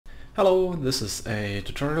Hello, this is a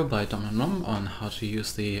tutorial by Dom on how to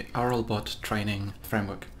use the RLBot training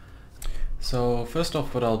framework. So first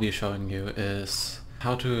off, what I'll be showing you is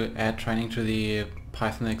how to add training to the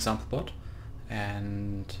Python example bot,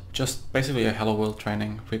 and just basically a hello world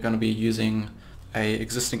training. We're going to be using a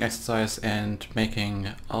existing exercise and making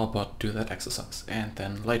our bot do that exercise, and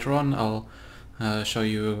then later on I'll show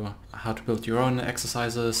you how to build your own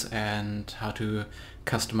exercises and how to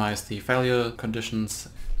customize the failure conditions.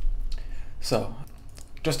 So,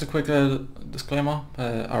 just a quick disclaimer,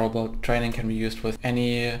 RLBot training can be used with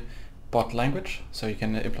any bot language, so you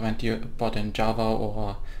can implement your bot in Java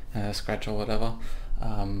or Scratch or whatever,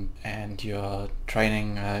 and your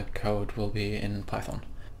training code will be in Python.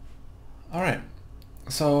 Alright,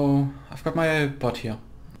 so I've got my bot here,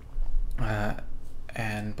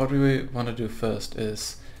 and what we want to do first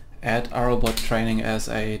is add RLBot training as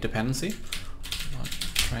a dependency.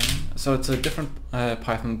 So it's a different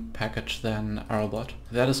Python package than RLBot.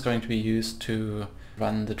 That is going to be used to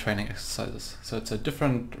run the training exercises. So it's a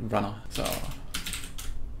different runner. So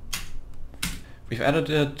we've added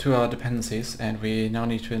it to our dependencies, and we now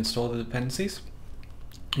need to install the dependencies.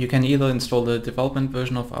 You can either install the development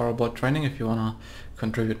version of RLBot training if you want to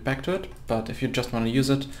contribute back to it, but if you just want to use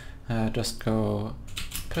it, just go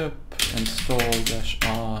pip install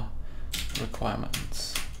 -r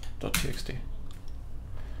requirements.txt.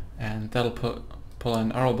 And that'll pull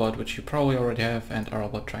in RLBot, which you probably already have, and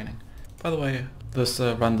RLBot training. By the way, this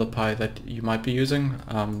run.py that you might be using,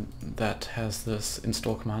 that has this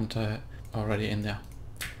install command already in there.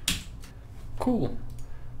 Cool.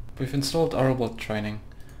 We've installed RLBot training,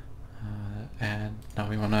 and now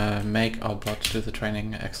we want to make our bot do the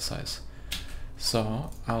training exercise.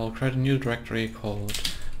 So I'll create a new directory called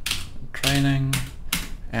training,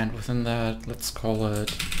 and within that let's call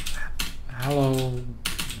it hello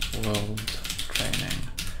world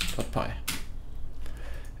training.py,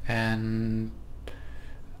 and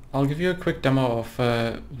I'll give you a quick demo of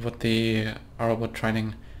what the RLBot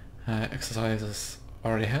training exercises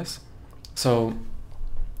already has. So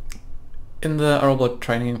in the RLBot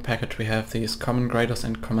training package we have these common graders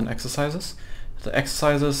and common exercises. The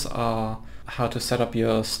exercises are how to set up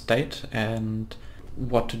your state and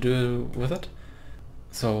what to do with it.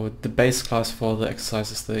 So the base class for the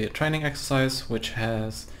exercise is the training exercise, which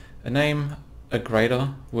has a name, a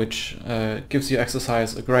grader, which gives your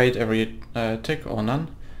exercise a grade every tick or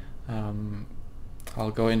none.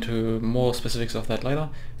 I'll go into more specifics of that later,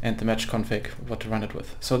 and the match config, what to run it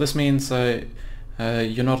with. So this means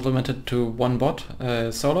you're not limited to one bot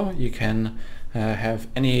solo. You can have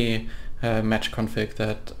any match config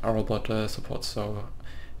that RLBot supports. So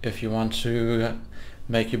if you want to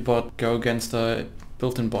make your bot go against a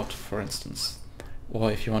built-in bot, for instance, or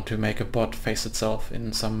if you want to make a bot face itself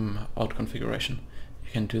in some odd configuration,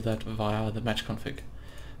 you can do that via the match config.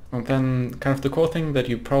 And then kind of the core thing that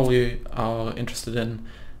you probably are interested in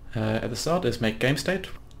at the start is make game state.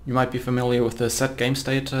 You might be familiar with the set game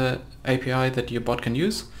state API that your bot can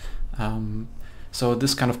use. So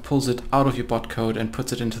this kind of pulls it out of your bot code and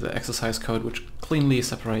puts it into the exercise code, which cleanly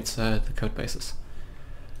separates the code bases.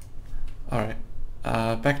 Alright,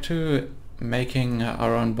 back to making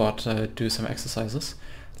our own bot do some exercises.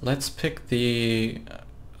 Let's pick the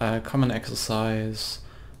common exercise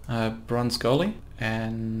bronze goalie,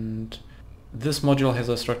 and this module has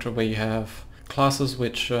a structure where you have classes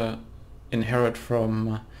which inherit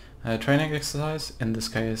from training exercise, in this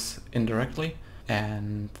case indirectly,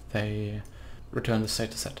 and they return the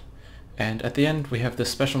status set. And at the end we have this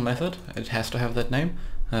special method. It has to have that name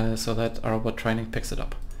so that RLBot training picks it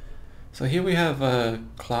up. So here we have a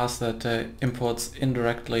class that imports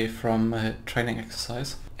indirectly from a training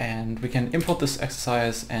exercise, and we can import this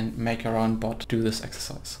exercise and make our own bot do this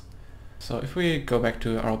exercise. So if we go back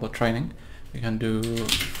to RLBot training, we can do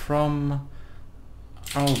from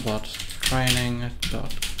RLBot training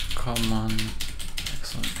 .common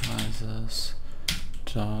exercises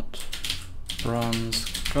 .bronze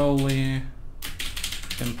goalie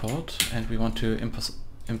import, and we want to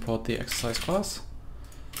import the exercise class.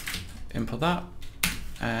 Import that,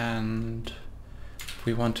 and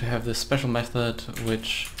we want to have this special method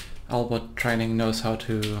which RLBot training knows how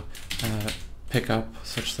to pick up,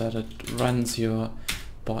 such that it runs your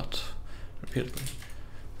bot repeatedly.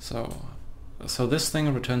 So this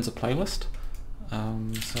thing returns a playlist.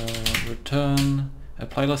 So return a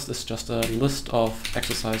playlist is just a list of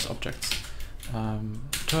exercise objects.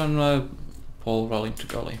 Return ball rolling to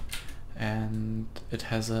goalie, and it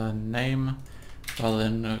has a name. Rather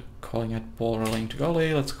than calling it ball rolling to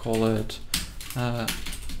goalie, let's call it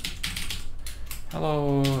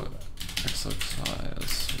hello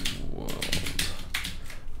exercise world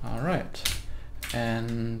Alright,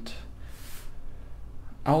 and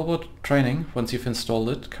RLBotTraining, once you've installed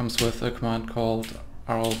it, comes with a command called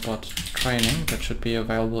RLBotTraining that should be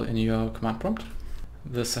available in your command prompt.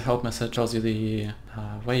 This help message tells you the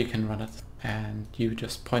way you can run it, and you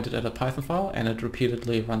just point it at a Python file and it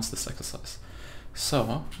repeatedly runs this exercise.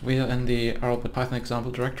 So we are in the RLBot Python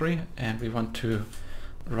example directory and we want to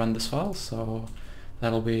run this file, so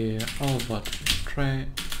that'll be RLBotTraining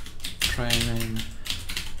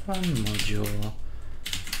run module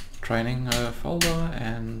training folder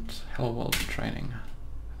and hello world training.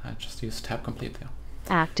 I just use tab complete there.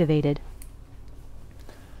 Activated.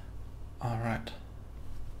 Alright.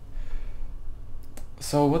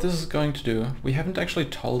 So what this is going to do, we haven't actually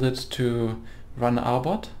told it to run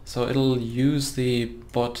RBot, so it'll use the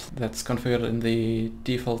bot that's configured in the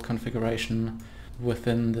default configuration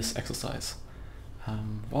within this exercise.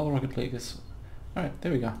 While Rocket League is... Alright,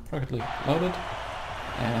 there we go. Rocket League loaded.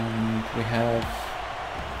 And we have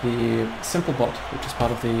the simple bot, which is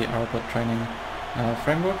part of the RLBotTraining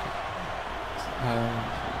framework.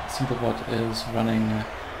 Simplebot is running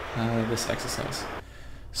this exercise.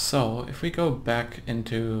 So if we go back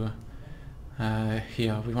into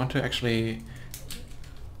here, we want to actually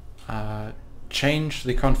change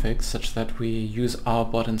the config such that we use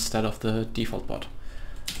RBot instead of the default bot.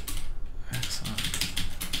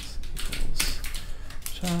 Exercise equals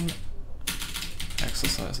turn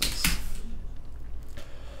exercises.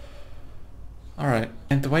 Alright,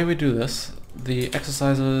 and the way we do this, the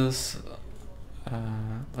exercises,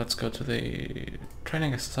 let's go to the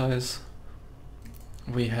training exercise.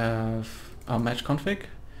 We have our match config,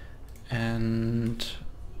 and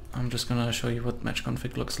I'm just gonna show you what match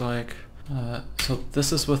config looks like. So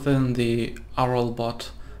this is within the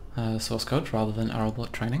RLBot source code rather than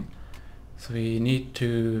RLBotTraining. So we need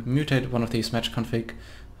to mutate one of these match config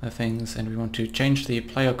things, and we want to change the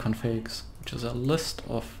player configs, which is a list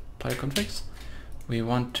of player configs. We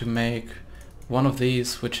want to make one of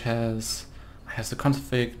these which has the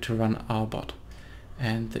config to run RBot.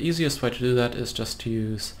 And the easiest way to do that is just to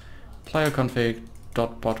use player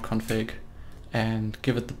config.botconfig and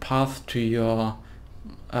give it the path to your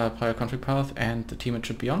player config path and the team it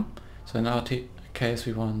should be on. So in our case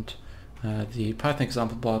we want the Python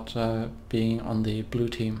example bot being on the blue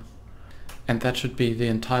team. And that should be the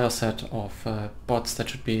entire set of bots that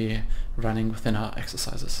should be running within our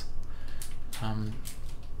exercises.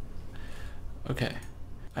 Okay,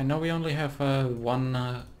 I know we only have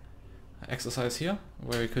one exercise here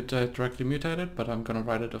where we could directly mutate it, but I'm gonna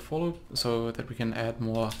write it a for loop so that we can add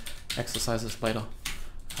more exercises later.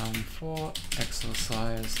 For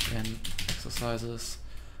exercise in exercises,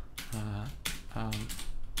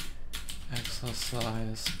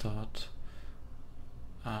 exercise dot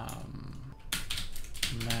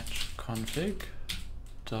match config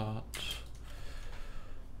dot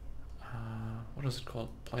what is it called?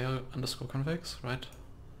 Player underscore configs, right?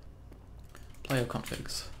 Player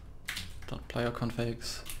configs. Dot player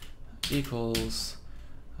configs equals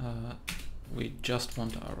we just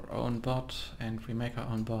want our own bot, and we make our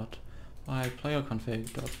own bot by player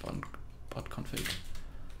config dot bot config.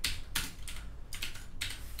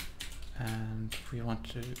 And we want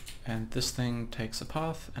to, and this thing takes a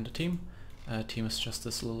path and a team. Team is just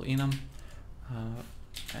this little enum,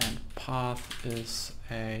 and path is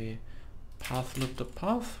a path looked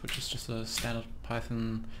path, which is just a standard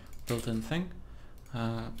Python built-in thing.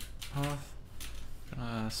 Path,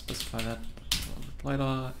 gonna specify that a little bit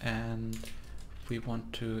later, and we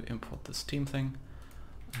want to import this team thing.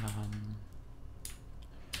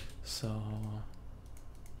 So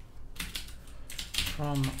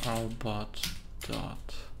from RLBot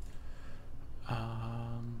dot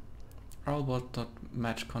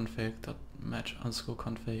RLBot.match config dot match underscore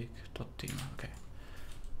config dot team. Okay.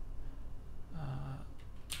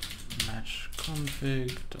 Match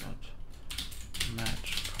config dot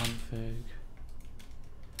match config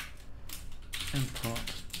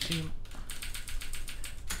import team,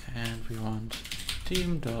 and we want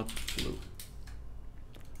team dot blue.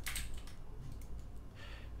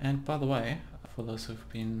 And by the way, for those who've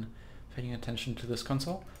been paying attention to this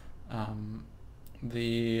console,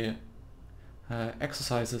 the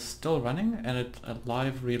exercise is still running, and it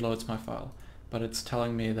live reloads my file, but it's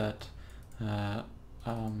telling me that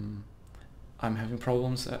I'm having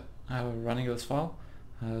problems at running this file,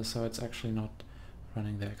 so it's actually not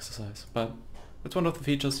running the exercise. But it's one of the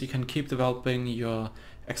features. You can keep developing your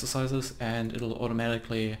exercises and it'll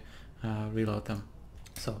automatically reload them.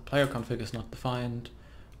 So player config is not defined.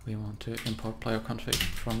 We want to import player config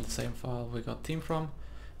from the same file we got theme from,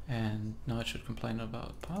 and now it should complain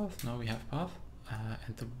about path. Now we have path.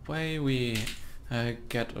 And the way we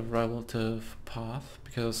get a relative path,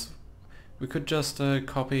 because we could just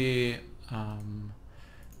copy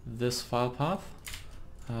this file path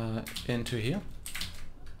into here,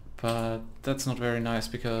 but that's not very nice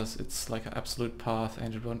because it's like an absolute path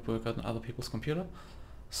and it won't work on other people's computer.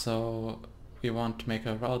 So we want to make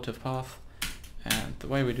a relative path, and the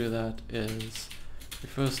way we do that is we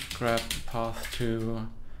first grab the path to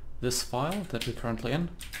this file that we're currently in,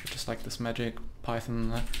 which is like this magic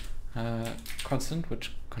Python constant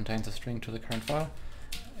which contains a string to the current file,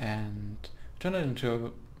 and turn it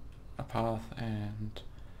into a path and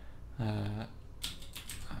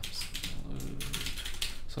absolute.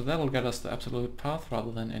 So that'll get us the absolute path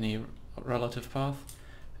rather than any relative path,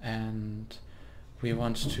 and we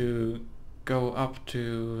want to go up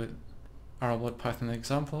to RLBot Python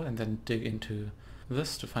example and then dig into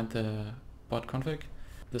this to find the bot config.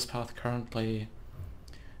 This path currently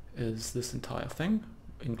is this entire thing,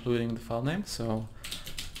 including the file name. So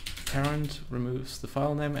parent removes the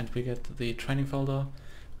file name and we get the training folder,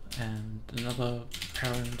 and another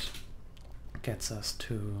parent gets us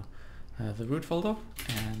to the root folder,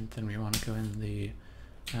 and then we want to go in the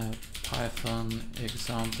Python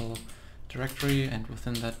example directory, and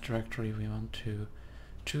within that directory we want to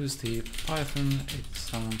choose the Python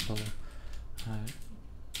example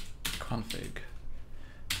config,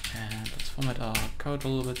 and let's format our code a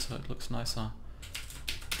little bit so it looks nicer.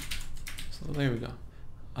 So there we go.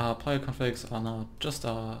 Our player configs are now just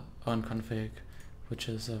our own config, which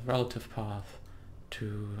is a relative path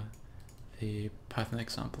to the Python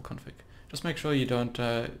example config. Just make sure you don't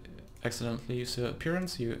accidentally use your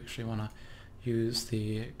appearance. You actually want to use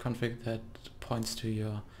the config that points to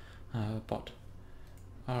your bot.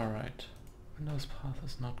 Alright, Windows path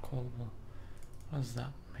is not callable. What does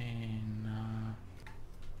that mean?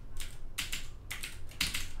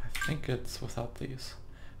 I think it's without these.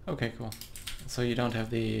 Okay, cool. So you don't have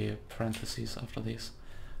the parentheses after these.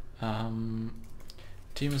 Team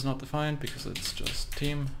is not defined because it's just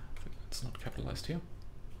team. It's not capitalized here.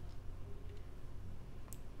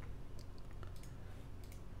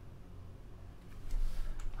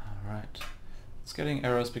 Alright. It's getting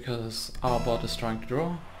errors because our bot is trying to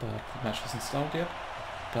draw, but the match isn't started yet.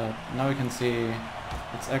 But now we can see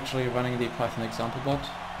it's actually running the Python example bot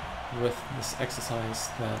with this exercise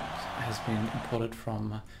that has been imported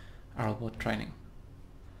from RLBotTraining.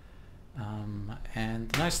 And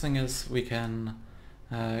the nice thing is we can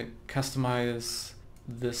customize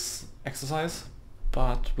this exercise,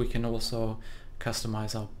 but we can also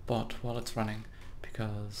customize our bot while it's running,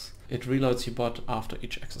 because it reloads your bot after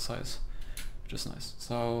each exercise, which is nice.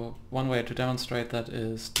 So one way to demonstrate that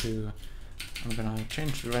is to, I'm gonna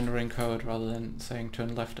change the rendering code. Rather than saying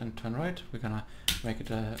turn left and turn right, we're gonna make it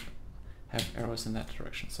have arrows in that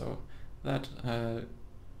direction. So that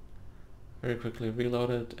very quickly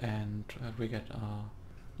reloaded, and we get our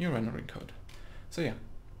new rendering code. So yeah,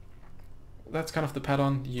 that's kind of the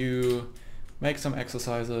pattern. You make some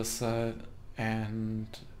exercises and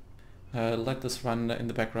let this run in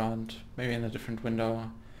the background, maybe in a different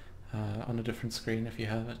window, on a different screen if you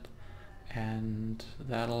have it, and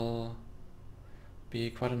that'll be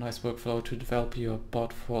quite a nice workflow to develop your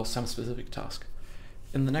bot for some specific task.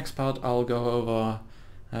 In the next part I'll go over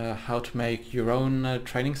how to make your own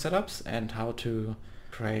training setups and how to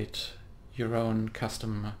create your own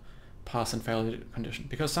custom pass and failure condition,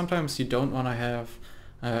 because sometimes you don't want to have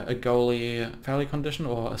a goalie failure condition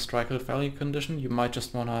or a striker failure condition. You might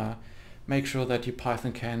just want to make sure that your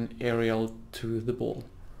Python can aerial to the ball.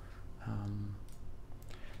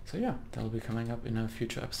 So yeah, that'll be coming up in a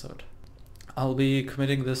future episode. I'll be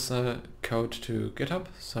committing this code to GitHub,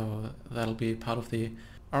 so that'll be part of the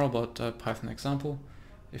RLBot Python example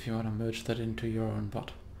if you want to merge that into your own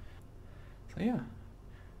bot. So yeah,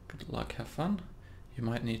 good luck, have fun. You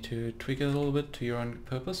might need to tweak it a little bit to your own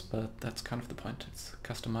purpose, but that's kind of the point. It's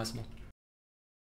customizable.